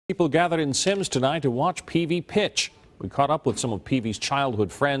People gathered in Sims tonight to watch Peavy pitch. We caught up with some of Peavy's childhood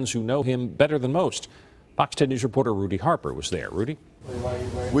friends who know him better than most. Fox 10 News reporter Rudy Harper was there. Rudy?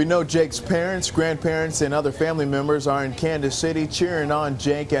 We know Jake's parents, grandparents, and other family members are in Kansas City cheering on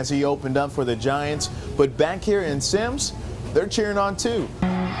Jake as he opened up for the Giants. But back here in Sims, they're cheering on too.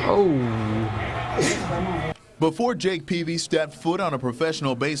 Before Jake Peavy stepped foot on a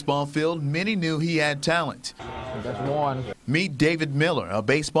professional baseball field, many knew he had talent. That's one. Meet David Miller, a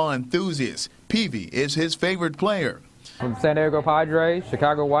baseball enthusiast. Peavy is his favorite player. From San Diego Padres,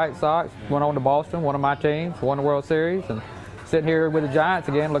 Chicago White Sox, went on to Boston, one of my teams, won the World Series, and sitting here with the Giants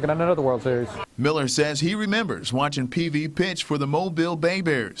again looking at another World Series. Miller says he remembers watching Peavy pitch for the Mobile Bay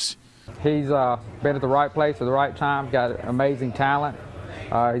Bears. He's been at the right place at the right time, got amazing talent.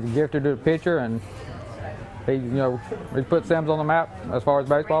 He's gifted to the pitcher, and he put Sims on the map as far as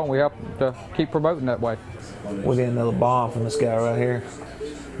baseball, and we help to keep promoting that way. We'll get another bomb from this guy right here.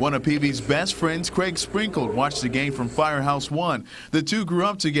 One of Peavy's best friends, Craig Sprinkle, watched the game from Firehouse 1. The two grew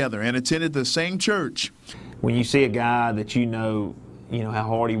up together and attended the same church. When you see a guy that you know how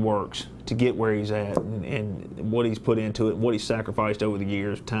hard he works to get where he's at and what he's put into it, what he's sacrificed over the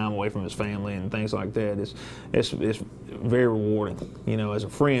years, time away from his family and things like that, it's very rewarding, as a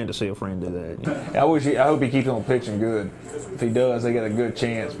friend to see a friend do that. I hope he keeps on pitching good. If he does, they got a good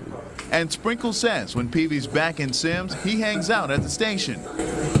chance. And Sprinkle says when Peavy's back in Sims, he hangs out at the station.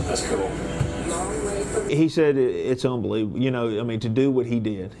 That's cool. He said it's unbelievable, to do what he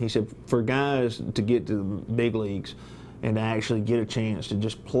did. He said for guys to get to the big leagues and to actually get a chance to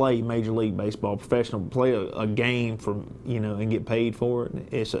just play Major League Baseball, professional, play a game and get paid for it,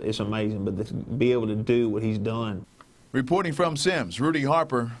 it's amazing. But to be able to do what he's done. Reporting from Sims, Rudy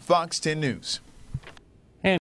Harper, Fox 10 News.